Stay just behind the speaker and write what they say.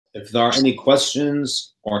If there are any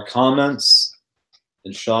questions or comments,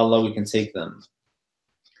 inshallah, we can take them.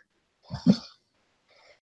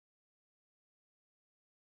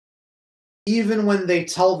 Even when they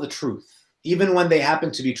tell the truth, even when they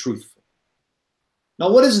happen to be truthful.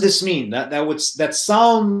 Now, what does this mean? That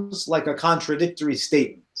sounds like a contradictory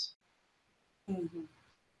statement. Mm-hmm.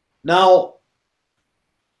 Now,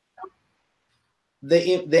 the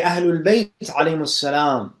Ahlul Bayt alayhimus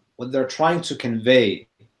salam, what they're trying to convey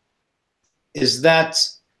is that,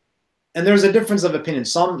 and there's a difference of opinion.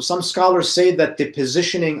 Some scholars say that the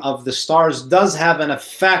positioning of the stars does have an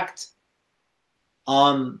effect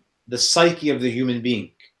on the psyche of the human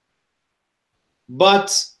being,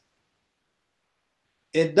 but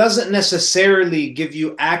it doesn't necessarily give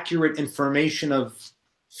you accurate information of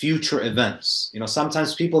future events. You know,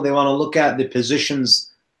 sometimes people, they want to look at the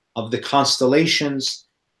positions of the constellations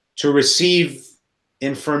to receive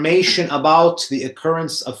information about the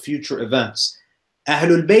occurrence of future events.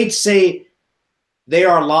 Ahlul Bayt say they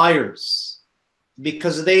are liars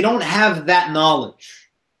because they don't have that knowledge,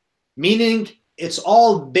 meaning it's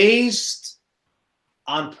all based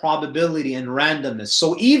on probability and randomness.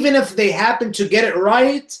 So even if they happen to get it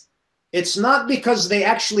right, it's not because they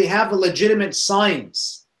actually have a legitimate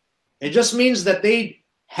science. It just means that they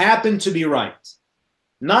happen to be right,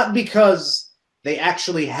 not because they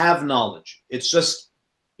actually have knowledge. It's just,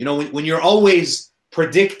 you know, when you're always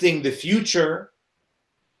predicting the future,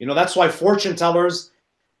 you know, that's why fortune tellers,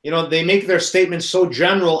 you know, they make their statements so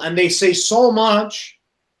general and they say so much.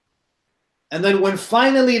 And then when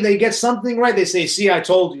finally they get something right, they say, see, I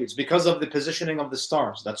told you, it's because of the positioning of the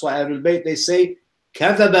stars. That's why Ahlul Bayt, they say,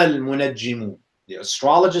 كَذَبَ الْمُنَجِّمُونَ. The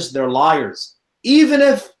astrologists, they're liars, even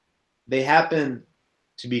if they happen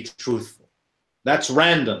to be truthful. That's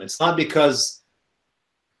random. It's not because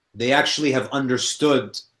they actually have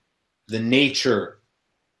understood the nature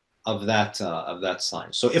of that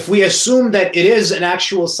science. So if we assume that it is an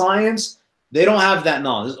actual science, they don't have that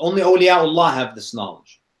knowledge. Only awliyaullah have this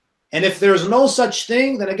knowledge. And if there's no such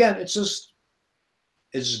thing, then again, it's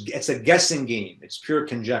a guessing game. It's pure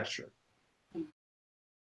conjecture.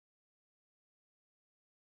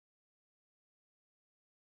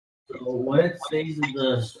 So when it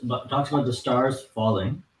talks about the stars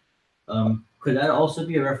falling, could that also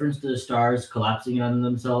be a reference to the stars collapsing on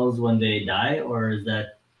themselves when they die, or is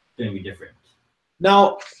that going to be different?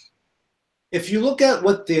 Now, if you look at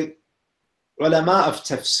what the ulama of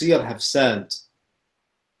tafsir have said,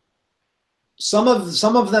 some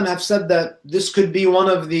of them have said that this could be one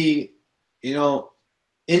of the, you know,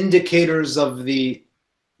 indicators of the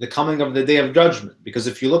coming of the Day of Judgment. Because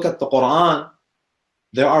if you look at the Quran,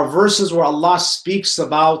 there are verses where Allah speaks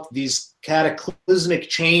about these cataclysmic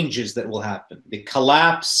changes that will happen, the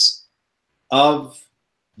collapse of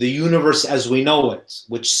the universe as we know it,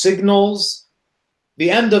 which signals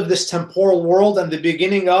the end of this temporal world and the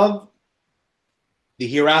beginning of the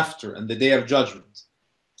hereafter and the Day of Judgment.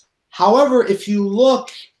 However, if you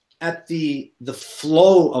look at the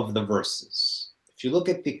flow of the verses, if you look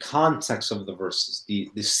at the context of the verses, the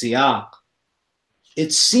siyaq,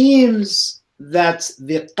 it seems that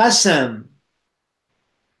the qasam,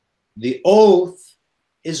 the oath,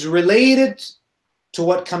 is related to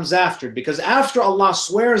what comes after. Because after Allah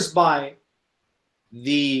swears by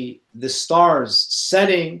the stars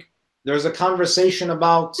setting, there's a conversation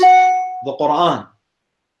about the Quran.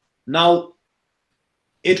 Now,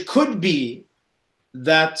 it could be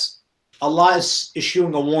that Allah is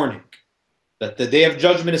issuing a warning that the Day of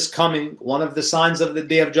Judgment is coming. One of the signs of the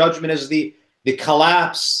Day of Judgment is the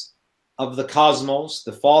collapse of the cosmos,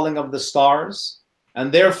 the falling of the stars.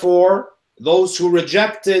 And therefore, those who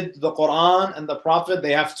rejected the Quran and the Prophet,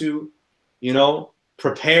 they have to, you know,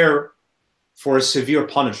 prepare for a severe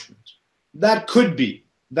punishment. That could be.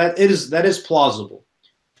 That is plausible.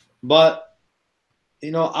 But,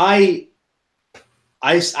 you know, I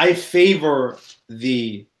favor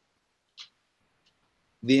the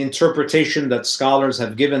interpretation that scholars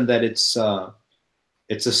have given, that it's a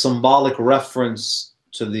symbolic reference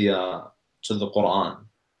to the Quran,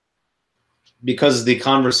 because the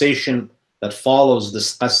conversation that follows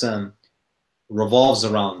this qasam revolves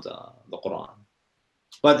around the Quran.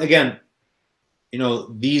 But again, you know,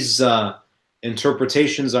 these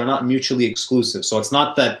interpretations are not mutually exclusive. So it's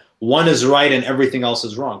not that one is right and everything else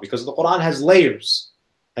is wrong, because the Quran has layers,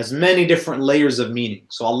 has many different layers of meaning.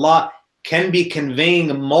 So Allah can be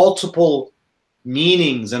conveying multiple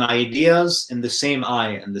meanings and ideas in the same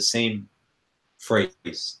ayah and the same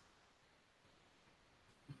phrase.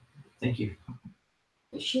 Thank you.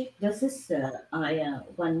 Sheikh, does this ayah,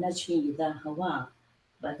 An-Najm idha hawa,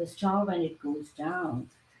 but the star when it goes down,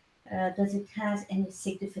 Does it has any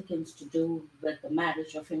significance to do with the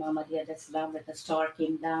marriage of Imam Ali alayhi salam, when the star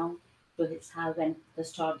came down to his house when the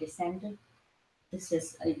star descended? This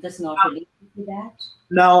is it does not relate to that.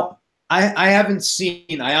 Now, I haven't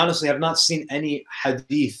seen, I honestly have not seen any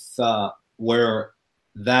hadith where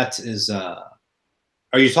that is.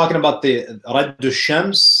 Are you talking about the Raddu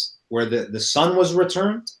Shams, where the sun was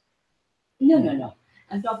returned? No, no, no.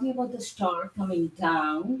 I'm talking about the star coming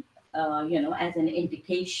down, as an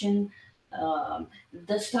indication.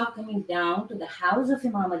 The star coming down to the house of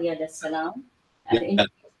Imam Ali alayhi salam, Yeah, an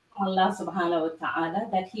indication from Allah subhanahu wa ta'ala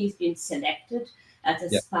that he's been selected as a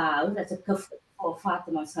yeah. spouse, as a kafir for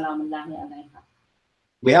Fatima salamullahi alayha.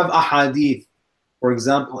 We have ahadith, for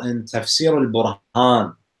example, in Tafsir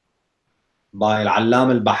al-Burhan by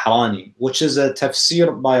Al-Allam al-Bahrani, which is a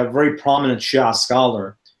tafsir by a very prominent Shia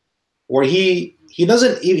scholar, where he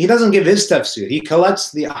doesn't give his tafsir. He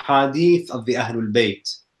collects the ahadith of the Ahlul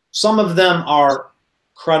Bayt. Some of them are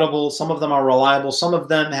credible, some of them are reliable, some of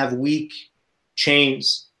them have weak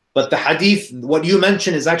chains. But the hadith, what you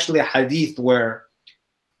mentioned, is actually a hadith where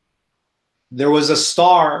there was a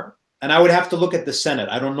star, and I would have to look at the Senate.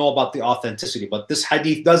 I don't know about the authenticity, but this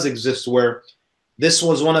hadith does exist, where this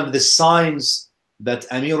was one of the signs that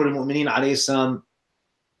Amir al-Mu'mineen alayhi salam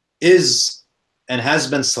is and has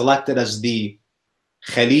been selected as the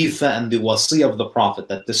Khalifa and the Wasi of the Prophet,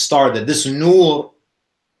 that the star, that this nur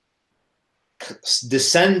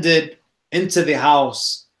descended into the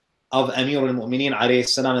house of Amir al-Mu'mineen alayhi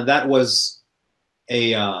salam, and that was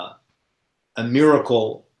a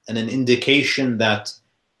miracle and an indication that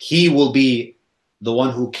he will be the one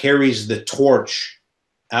who carries the torch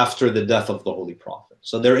after the death of the Holy Prophet.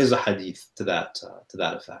 So there is a hadith to that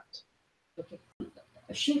effect. Okay.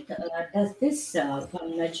 Sheikh, does this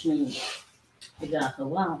An-Najm,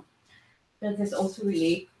 wow, does this also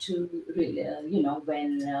relate to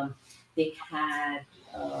when they had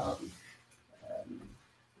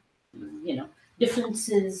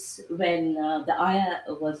differences when the ayah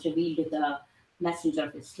was revealed to the Messenger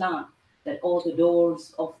of Islam, that all the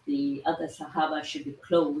doors of the other Sahaba should be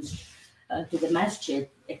closed to the masjid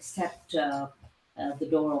except the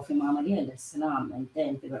door of Imam Ali alayhi salam, and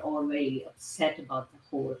then they were all very upset about the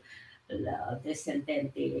whole this, and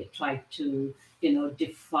then they tried to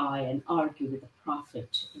defy and argue with the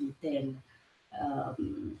Prophet, and then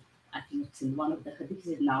I think it's in one of the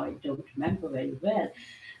hadiths, now I don't remember very well,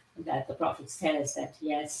 that the Prophet says that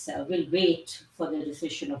yes, we'll wait for the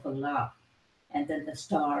decision of Allah, and then the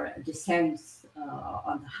star descends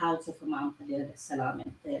on the house of Imam Ali alayhi salam,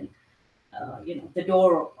 and then the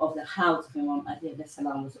door of the house of Imam Ali alayhi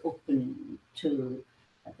salam was open to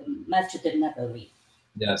the Masjid al-Nabawi.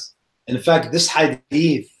 Yes. In fact, this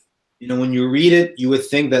hadith, when you read it, you would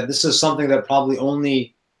think that this is something that probably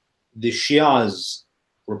only the Shi'as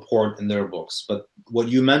report in their books. But what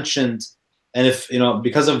you mentioned, and if,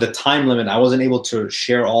 because of the time limit, I wasn't able to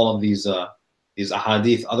share all of these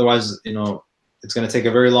ahadith. Otherwise, it's going to take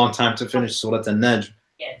a very long time to finish Surah An-Najm.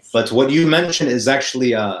 Yes. But what you mentioned is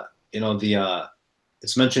actually,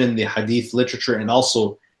 it's mentioned in the hadith literature, and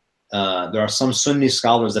also there are some Sunni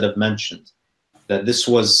scholars that have mentioned that this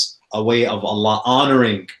was a way of Allah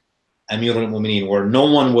honoring Amir al-Mu'mineen, where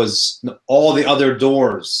all the other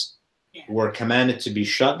doors were commanded to be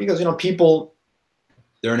shut, because people,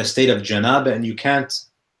 they're in a state of janaba, and you can't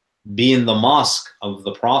be in the mosque of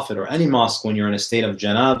the Prophet or any mosque when you're in a state of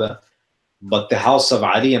janaba. But the house of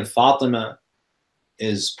Ali and Fatima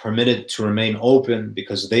is permitted to remain open,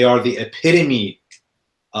 because they are the epitome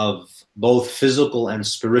of both physical and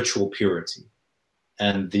spiritual purity.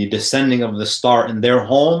 And the descending of the star in their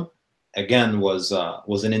home, again, was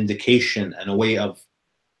an indication and a way of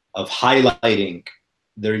highlighting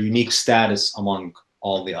their unique status among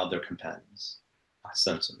all the other companions.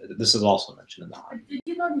 This is also mentioned in the hadith. Did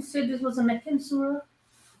you not say this was a Meccan surah?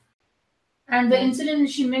 And the incident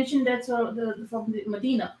she mentioned, that's from the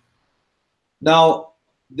Medina. Now,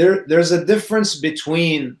 there's a difference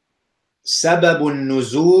between sababun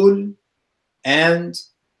nuzul and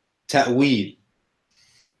ta'wil.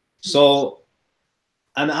 So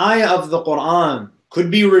an ayah of the Quran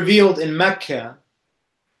could be revealed in Mecca,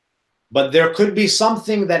 but there could be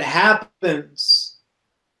something that happens,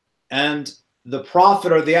 and the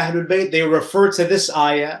Prophet or the Ahlul Bayt, they refer to this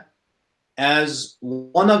ayah as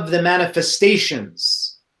one of the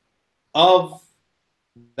manifestations of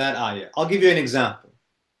that ayah. I'll give you an example.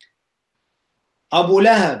 Abu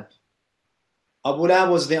Lahab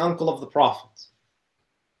was the uncle of the Prophet.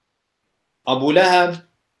 Abu Lahab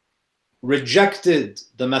rejected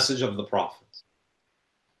the message of the Prophet.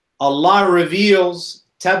 Allah reveals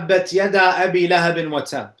Tabbat yada Abi Lahabin wa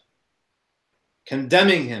tab,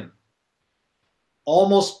 condemning him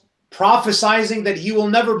almost prophesizing that he will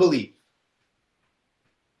never believe.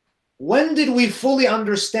 When did we fully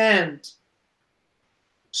understand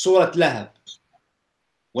Surah Lahab?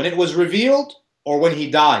 When it was revealed or when he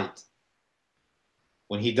died?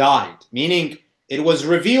 When he died, meaning it was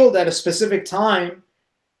revealed at a specific time,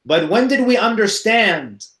 but when did we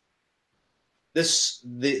understand this?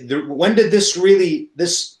 When did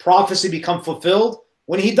this prophecy become fulfilled?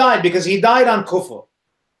 When he died, because he died on kufr.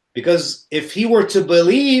 Because if he were to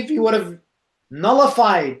believe, he would have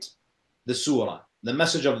nullified the surah, the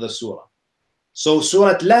message of the surah. So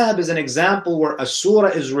Surah Lahab is an example where a surah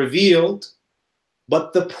is revealed,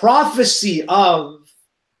 but the prophecy of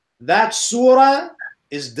that surah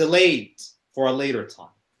is delayed for a later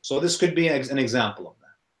time. So this could be an example of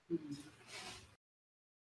that.